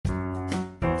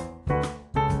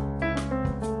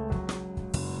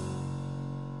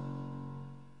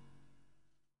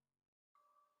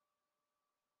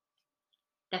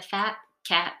The Fat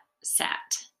Cat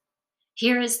Sat.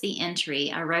 Here is the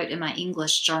entry I wrote in my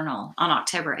English journal on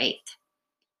October 8th.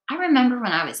 I remember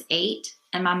when I was 8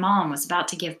 and my mom was about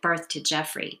to give birth to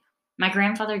Jeffrey. My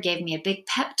grandfather gave me a big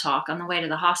pep talk on the way to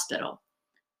the hospital.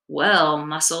 Well,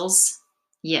 Muscles.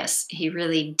 Yes, he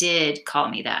really did call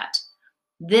me that.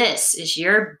 This is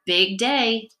your big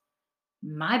day.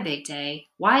 My big day?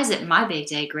 Why is it my big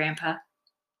day, Grandpa?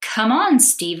 Come on,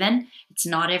 Stephen. It's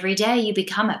not every day you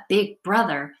become a big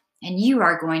brother, and you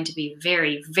are going to be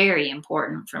very, very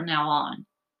important from now on.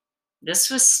 This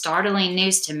was startling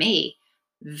news to me.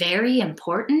 Very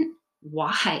important?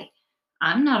 Why?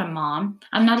 I'm not a mom.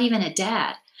 I'm not even a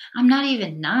dad. I'm not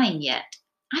even 9 yet.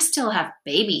 I still have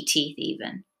baby teeth,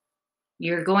 even.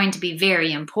 You're going to be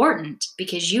very important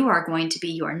because you are going to be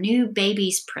your new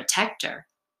baby's protector.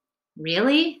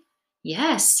 Really?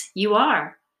 Yes, you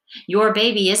are. Your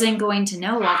baby isn't going to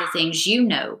know all the things you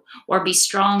know or be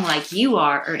strong like you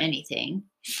are or anything.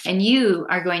 And you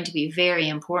are going to be very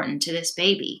important to this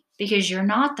baby because you're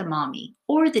not the mommy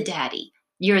or the daddy.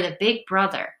 You're the big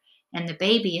brother. And the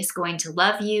baby is going to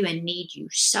love you and need you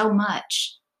so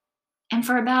much. And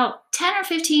for about 10 or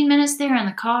 15 minutes there in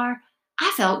the car,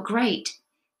 I felt great.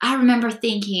 I remember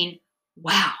thinking,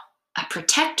 wow, a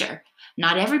protector.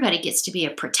 Not everybody gets to be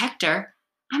a protector.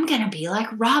 I'm going to be like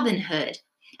Robin Hood.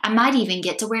 I might even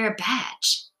get to wear a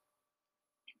badge.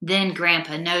 Then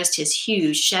Grandpa nosed his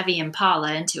huge Chevy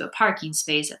Impala into a parking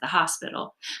space at the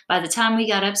hospital. By the time we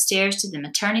got upstairs to the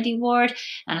maternity ward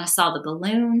and I saw the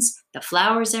balloons, the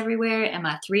flowers everywhere, and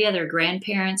my 3 other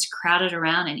grandparents crowded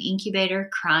around an incubator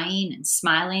crying and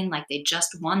smiling like they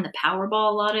just won the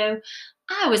Powerball lotto,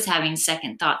 I was having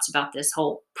second thoughts about this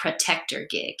whole protector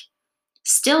gig.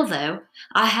 Still, though,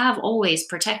 I have always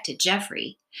protected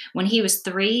Jeffrey. When he was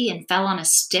 3 and fell on a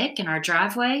stick in our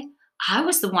driveway, I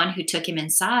was the one who took him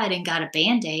inside and got a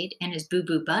Band-Aid and his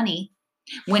boo-boo bunny.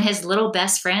 When his little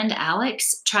best friend,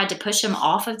 Alex, tried to push him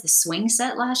off of the swing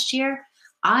set last year,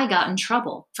 I got in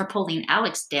trouble for pulling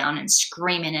Alex down and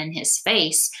screaming in his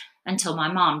face until my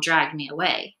mom dragged me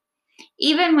away.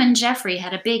 Even when Jeffrey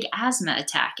had a big asthma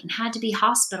attack and had to be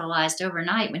hospitalized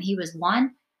overnight when he was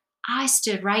 1, I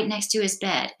stood right next to his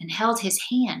bed and held his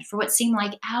hand for what seemed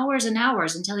like hours and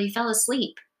hours until he fell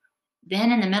asleep.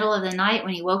 Then, in the middle of the night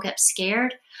when he woke up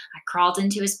scared, I crawled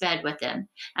into his bed with him,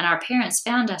 and our parents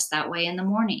found us that way in the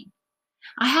morning.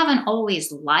 I haven't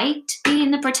always liked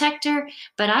being the protector,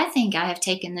 but I think I have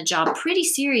taken the job pretty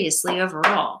seriously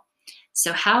overall.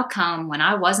 So how come when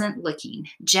I wasn't looking,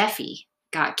 Jeffy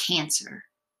got cancer?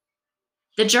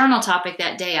 The journal topic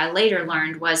that day I later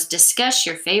learned was discuss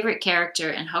your favorite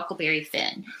character in Huckleberry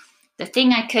Finn. The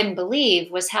thing I couldn't believe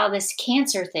was how this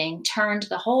cancer thing turned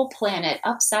the whole planet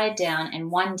upside down in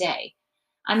one day.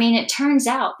 I mean, it turns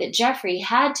out that Jeffrey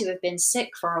had to have been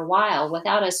sick for a while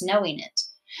without us knowing it.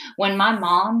 When my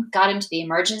mom got him to the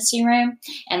emergency room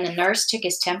and the nurse took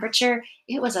his temperature,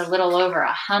 it was a little over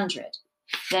 100.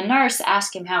 The nurse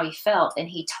asked him how he felt, and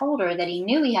he told her that he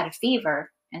knew he had a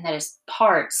fever and that his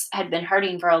parts had been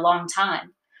hurting for a long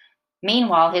time.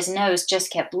 Meanwhile, his nose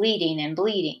just kept bleeding and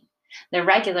bleeding. The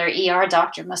regular ER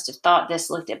doctor must have thought this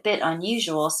looked a bit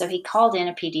unusual, so he called in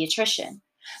a pediatrician.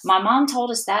 My mom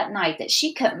told us that night that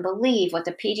she couldn't believe what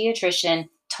the pediatrician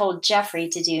told Jeffrey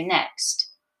to do next.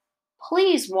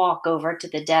 Please walk over to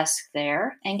the desk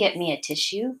there and get me a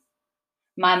tissue.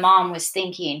 My mom was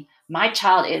thinking, my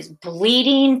child is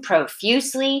bleeding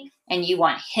profusely and you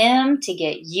want him to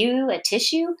get you a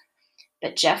tissue?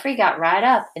 But Jeffrey got right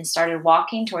up and started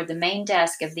walking toward the main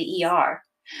desk of the ER.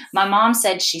 My mom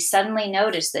said she suddenly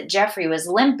noticed that Jeffrey was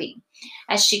limping.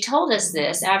 As she told us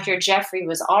this, after Jeffrey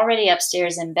was already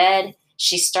upstairs in bed,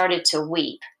 she started to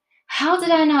weep. How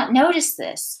did I not notice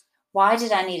this? Why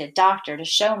did I need a doctor to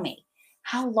show me?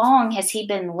 How long has he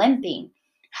been limping?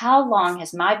 How long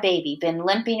has my baby been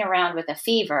limping around with a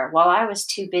fever while I was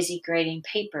too busy grading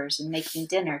papers and making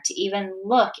dinner to even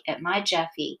look at my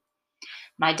Jeffy?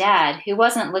 My dad, who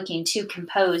wasn't looking too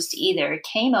composed either,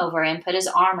 came over and put his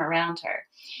arm around her.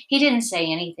 He didn't say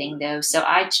anything, though, so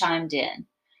I chimed in.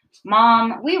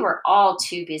 Mom, we were all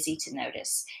too busy to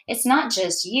notice. It's not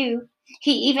just you.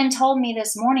 He even told me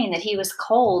this morning that he was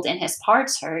cold and his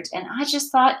parts hurt, and I just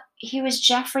thought he was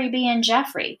Jeffrey being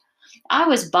Jeffrey. I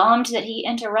was bummed that he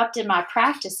interrupted my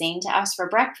practicing to ask for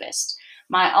breakfast.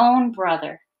 My own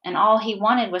brother, and all he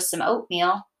wanted was some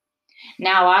oatmeal.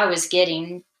 Now I was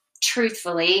getting,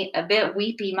 truthfully, a bit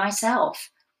weepy myself.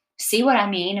 See what I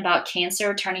mean about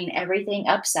cancer turning everything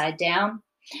upside down?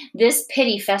 This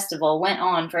pity festival went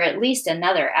on for at least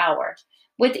another hour,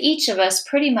 with each of us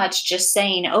pretty much just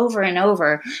saying over and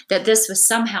over that this was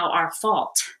somehow our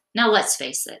fault. Now let's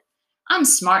face it, I'm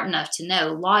smart enough to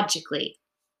know logically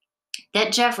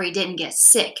that Jeffrey didn't get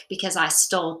sick because I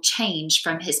stole change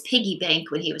from his piggy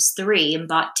bank when he was 3 and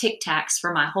bought Tic Tacs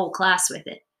for my whole class with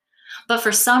it. But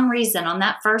for some reason, on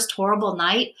that first horrible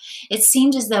night, it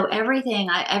seemed as though everything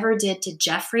I ever did to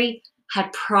Jeffrey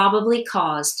had probably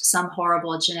caused some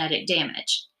horrible genetic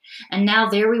damage. And now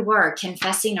there we were,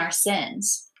 confessing our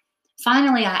sins.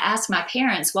 Finally, I asked my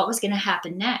parents what was going to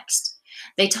happen next.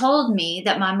 They told me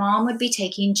that my mom would be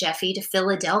taking Jeffy to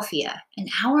Philadelphia, an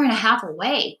hour and a half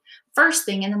away, first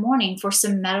thing in the morning for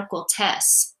some medical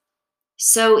tests.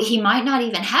 So he might not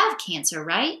even have cancer,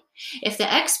 right? If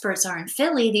the experts are in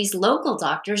Philly, these local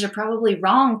doctors are probably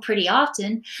wrong pretty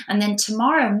often. And then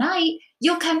tomorrow night,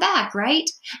 you'll come back, right?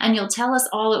 And you'll tell us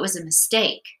all it was a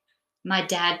mistake. My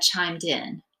dad chimed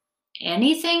in.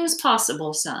 Anything's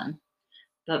possible, son.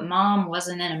 But Mom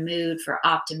wasn't in a mood for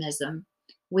optimism.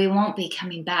 We won't be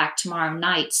coming back tomorrow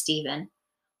night, Stephen.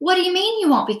 What do you mean you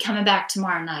won't be coming back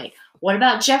tomorrow night? What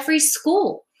about Jeffrey's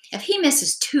school? If he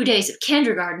misses 2 days of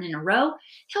kindergarten in a row,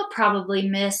 he'll probably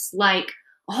miss, like,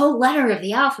 a whole letter of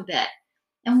the alphabet.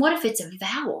 And what if it's a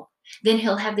vowel? Then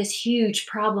he'll have this huge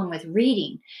problem with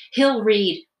reading. He'll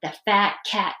read the fat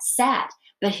cat sat,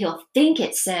 but he'll think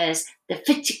it says the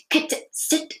fit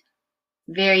sit.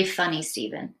 Very funny,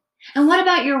 Stephen. And what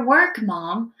about your work,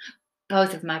 Mom?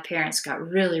 Both of my parents got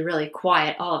really, really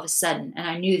quiet all of a sudden, and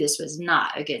I knew this was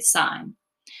not a good sign.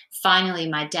 Finally,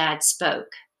 my dad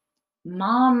spoke.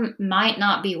 Mom might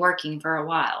not be working for a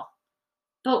while.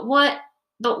 But what?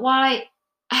 But why?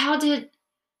 How did?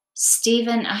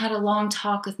 Stephen, I had a long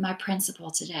talk with my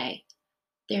principal today.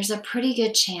 There's a pretty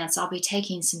good chance I'll be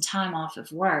taking some time off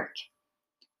of work.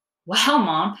 Wow,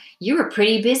 Mom, you were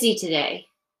pretty busy today.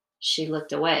 She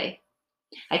looked away.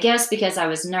 I guess because I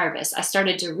was nervous, I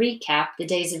started to recap the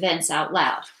day's events out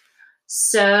loud.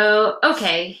 So,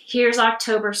 okay, here's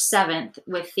October 7th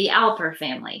with the Alper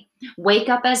family. Wake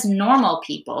up as normal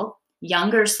people.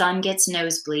 Younger son gets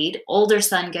nosebleed. Older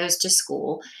son goes to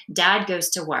school. Dad goes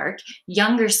to work.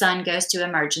 Younger son goes to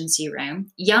emergency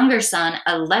room. Younger son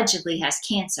allegedly has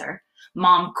cancer.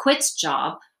 Mom quits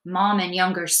job. Mom and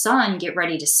younger son get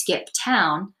ready to skip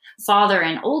town. Father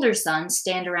and older son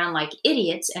stand around like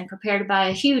idiots and prepare to buy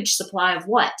a huge supply of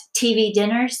what? TV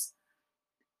dinners?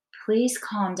 Please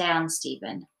calm down,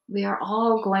 Stephen. We are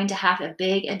all going to have a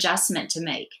big adjustment to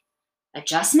make.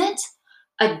 Adjustment?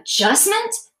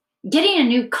 Adjustment? Getting a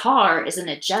new car is an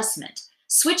adjustment.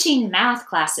 Switching math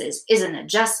classes is an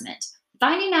adjustment.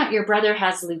 Finding out your brother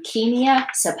has leukemia,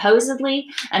 supposedly,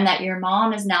 and that your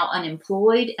mom is now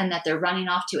unemployed and that they're running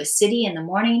off to a city in the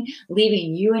morning,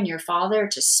 leaving you and your father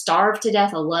to starve to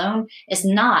death alone is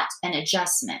not an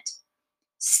adjustment.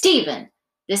 Stephen,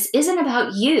 this isn't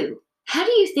about you. How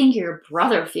do you think your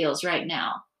brother feels right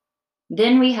now?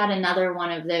 Then we had another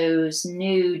one of those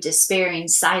new despairing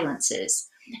silences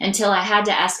until I had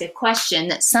to ask a question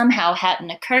that somehow hadn't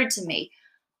occurred to me.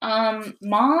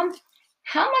 Mom,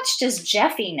 how much does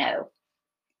Jeffy know?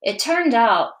 It turned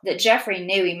out that Jeffrey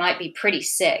knew he might be pretty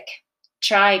sick.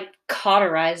 Try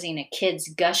cauterizing a kid's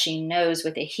gushing nose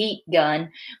with a heat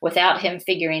gun without him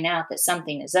figuring out that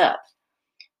something is up.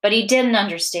 But he didn't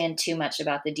understand too much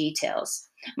about the details.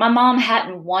 My mom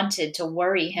hadn't wanted to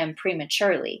worry him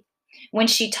prematurely. When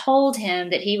she told him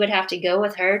that he would have to go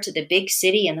with her to the big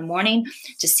city in the morning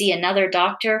to see another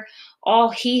doctor,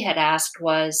 all he had asked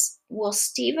was, "Will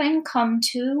Stephen come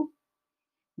too?"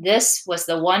 This was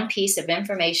the one piece of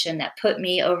information that put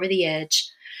me over the edge.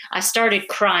 I started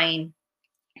crying,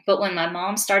 but when my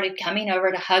mom started coming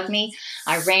over to hug me,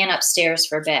 I ran upstairs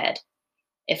for bed.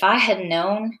 If I had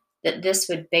known that this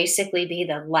would basically be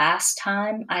the last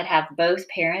time I'd have both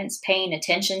parents paying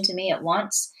attention to me at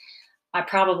once, I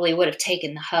probably would have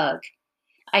taken the hug.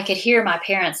 I could hear my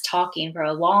parents talking for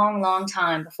a long, long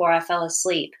time before I fell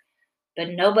asleep, but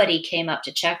nobody came up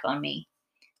to check on me.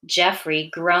 Jeffrey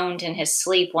groaned in his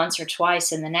sleep once or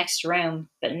twice in the next room,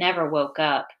 but never woke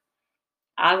up.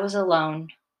 I was alone.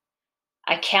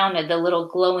 I counted the little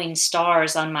glowing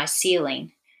stars on my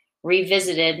ceiling,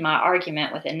 revisited my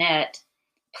argument with Annette,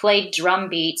 played drum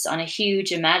beats on a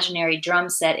huge imaginary drum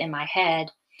set in my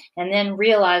head, and then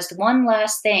realized one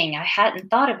last thing I hadn't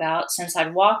thought about since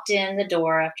I'd walked in the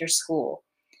door after school,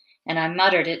 and I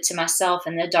muttered it to myself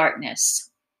in the darkness.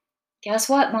 Guess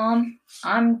what, Mom?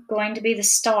 I'm going to be the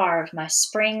star of my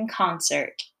spring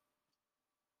concert.